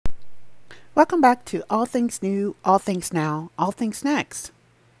Welcome back to All Things New, All Things Now, All Things Next.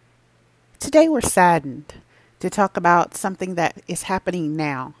 Today we're saddened to talk about something that is happening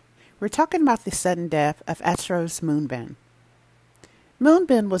now. We're talking about the sudden death of Astro's Moonbin.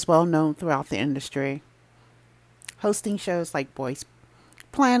 Moonbin was well known throughout the industry, hosting shows like Boys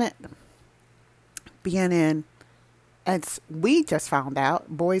Planet, BNN, as we just found out,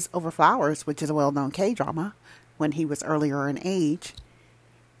 Boys Over Flowers, which is a well-known K-drama, when he was earlier in age,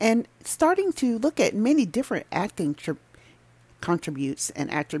 and starting to look at many different acting contributes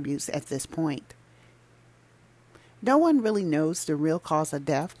and attributes at this point. No one really knows the real cause of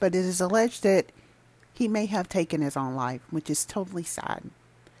death, but it is alleged that he may have taken his own life, which is totally sad.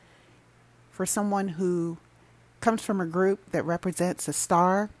 For someone who comes from a group that represents a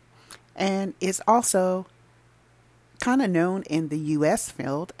star and is also kind of known in the U.S.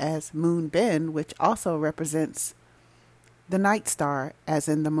 field as Moonbin, which also represents the night star, as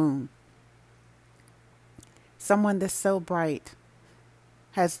in the moon. Someone that's so bright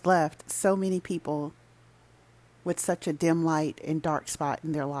has left so many people with such a dim light and dark spot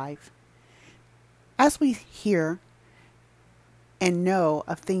in their life. As we hear and know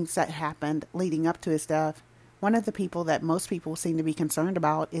of things that happened leading up to his death, one of the people that most people seem to be concerned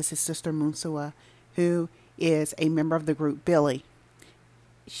about is his sister Moonsua, who is a member of the group Billy.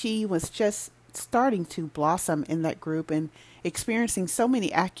 She was just starting to blossom in that group and experiencing so many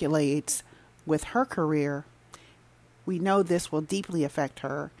accolades with her career. We know this will deeply affect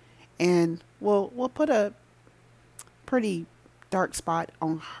her and will put a pretty dark spot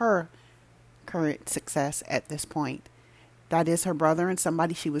on her current success at this point. That is her brother and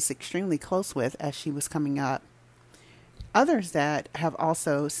somebody she was extremely close with as she was coming up. Others that have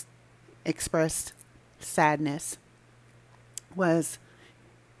also expressed sadness was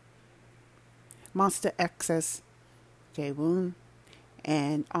Monster X's Jae-woon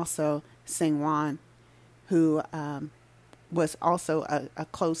and also Sing-won, who was also a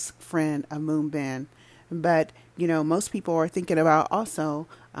close friend of Moonbin. But, most people are thinking about also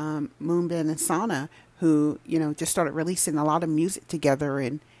Moonbin and Sana, who, just started releasing a lot of music together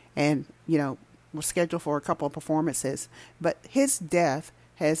and were scheduled for a couple of performances. But his death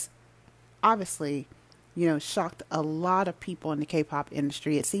has obviously shocked a lot of people in the K-pop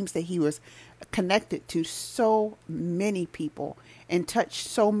industry. It seems that he was connected to so many people and touched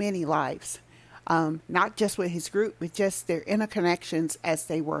so many lives, not just with his group, but just their interconnections as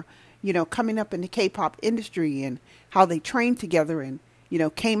they were, coming up in the K-pop industry and how they trained together and,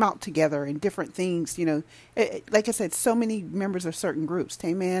 came out together and different things, like I said, so many members of certain groups,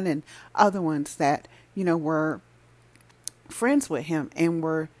 Taemin and other ones that, were friends with him and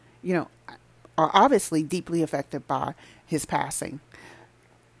were, are obviously deeply affected by his passing.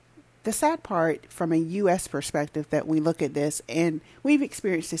 The sad part from a U.S. perspective that we look at this, and we've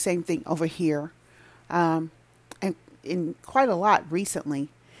experienced the same thing over here, and in quite a lot recently.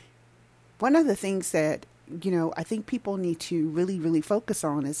 One of the things that, I think people need to really, really focus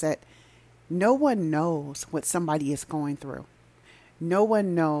on is that no one knows what somebody is going through. No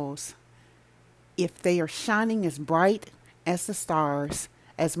one knows if they are shining as bright as the stars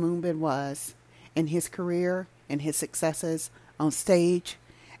as Moonbin was in his career and his successes on stage,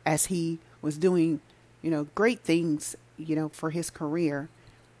 as he was doing, great things, for his career.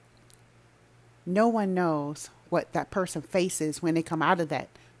 No one knows what that person faces when they come out of that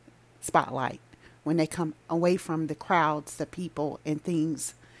spotlight, when they come away from the crowds, the people and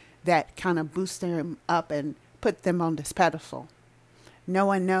things that kind of boost them up and put them on this pedestal. No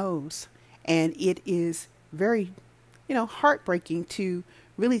one knows. And it is very, heartbreaking to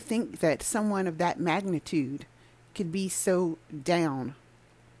really think that someone of that magnitude could be so down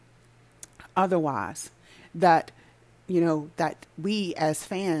otherwise, that that we as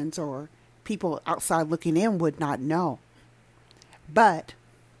fans or people outside looking in would not know. But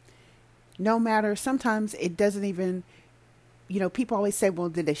no matter, sometimes it doesn't even, people always say, well,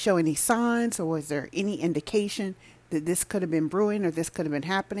 did they show any signs, or was there any indication that this could have been brewing or this could have been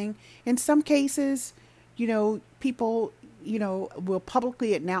happening? In some cases, people will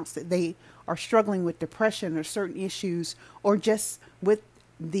publicly announce that they are struggling with depression or certain issues, or just with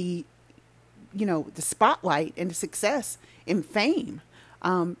the spotlight and the success and fame.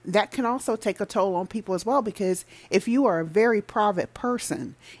 That can also take a toll on people as well, because if you are a very private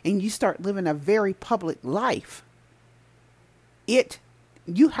person and you start living a very public life,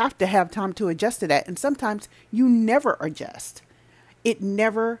 you have to have time to adjust to that. And sometimes you never adjust. It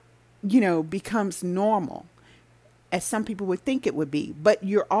never, becomes normal, as some people would think it would be. But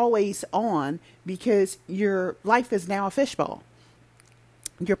you're always on because your life is now a fishbowl.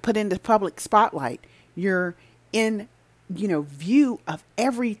 You're put in the public spotlight. You're in, view of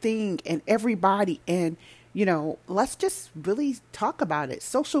everything and everybody. And, let's just really talk about it.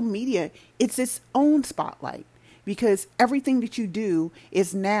 Social media, it's its own spotlight because everything that you do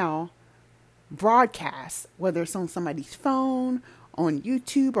is now broadcast, whether it's on somebody's phone, on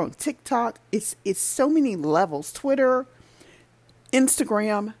YouTube, on TikTok. It's so many levels. Twitter,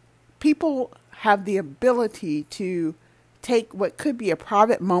 Instagram, people have the ability to take what could be a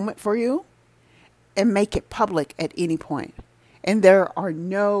private moment for you and make it public at any point. And there are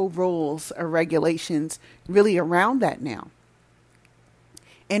no rules or regulations really around that now.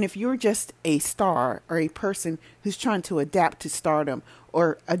 And if you're just a star or a person who's trying to adapt to stardom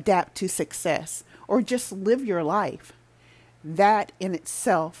or adapt to success or just live your life, that in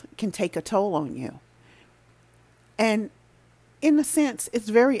itself can take a toll on you. And in a sense, it's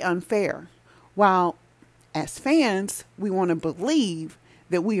very unfair. While as fans, we want to believe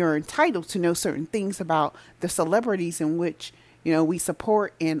that we are entitled to know certain things about the celebrities in which, we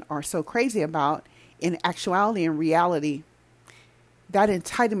support and are so crazy about, in actuality and reality, that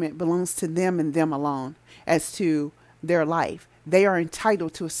entitlement belongs to them and them alone as to their life. They are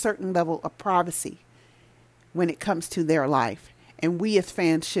entitled to a certain level of privacy when it comes to their life. And we as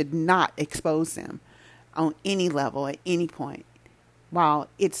fans should not expose them on any level at any point. While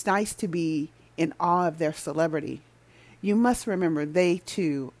it's nice to be in awe of their celebrity, you must remember they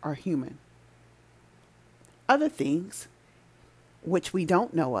too are human. Other things which we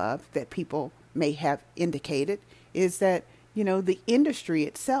don't know of that people may have indicated is that, the industry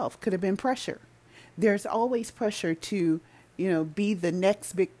itself could have been pressure. There's always pressure to, be the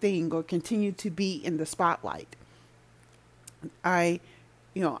next big thing or continue to be in the spotlight. I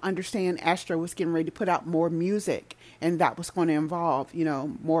understand Astro was getting ready to put out more music, and that was going to involve,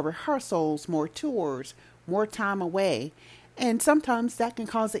 more rehearsals, more tours, more time away. And sometimes that can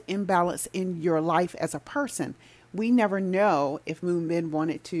cause an imbalance in your life as a person. We never know if Moonbin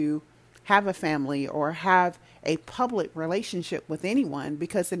wanted to have a family or have a public relationship with anyone,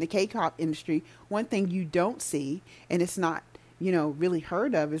 because in the K-pop industry, one thing you don't see, and it's not, really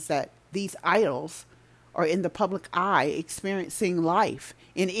heard of, is that these idols are in the public eye experiencing life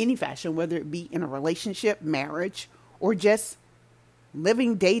in any fashion, whether it be in a relationship, marriage, or just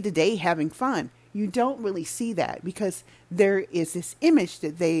living day to day, having fun. You don't really see that because there is this image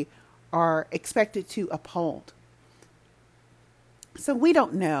that they are expected to uphold. So we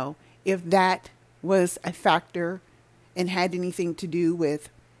don't know if that was a factor and had anything to do with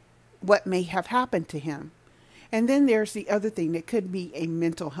what may have happened to him. And then there's the other thing that could be a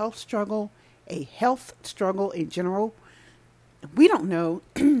mental health struggle, a health struggle in general. We don't know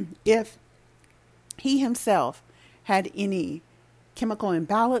if he himself had any chemical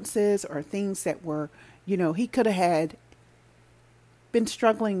imbalances or things that were, he could have had been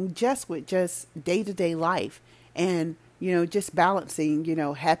struggling just with just day-to-day life and, just balancing,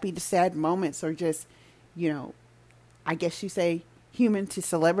 happy to sad moments, or just, I guess you say human to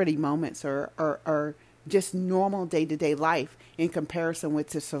celebrity moments, or just normal day-to-day life in comparison with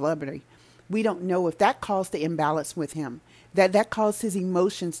the celebrity. We don't know if that caused the imbalance with him, that caused his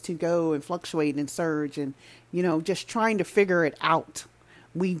emotions to go and fluctuate and surge and, just trying to figure it out.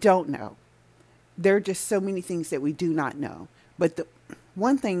 We don't know. There are just so many things that we do not know. But the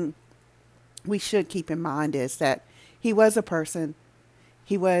one thing we should keep in mind is that he was a person.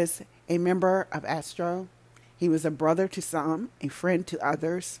 He was a member of Astro. He was a brother to some, a friend to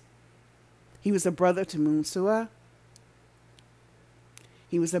others. He was a brother to Mourns.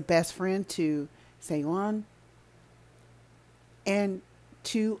 He was a best friend to Sehwan and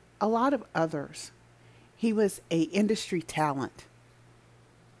to a lot of others. He was an industry talent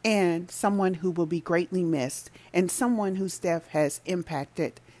and someone who will be greatly missed, and someone whose death has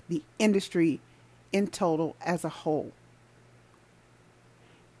impacted the industry in total as a whole.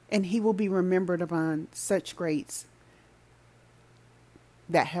 And he will be remembered among such greats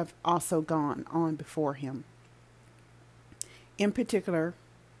that have also gone on before him. In particular,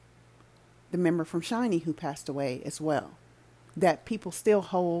 the member from Shiny who passed away as well, that people still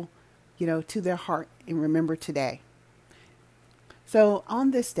hold, to their heart and remember today. So on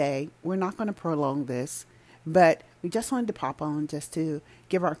this day, we're not going to prolong this, but we just wanted to pop on just to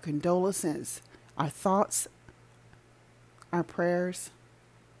give our condolences, our thoughts, our prayers,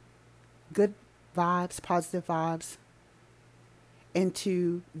 good vibes, positive vibes, and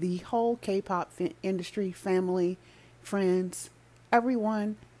to the whole K-pop industry, family, friends,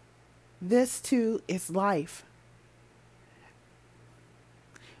 everyone. This too is life.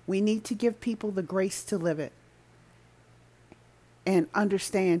 We need to give people the grace to live it and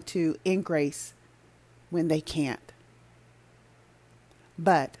understand to in grace when they can't.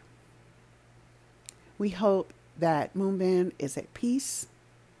 But we hope that Moonbin is at peace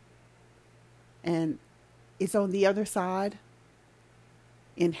and is on the other side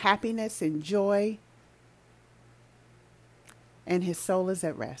in happiness and joy, and his soul is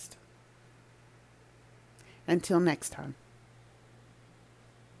at rest. Until next time.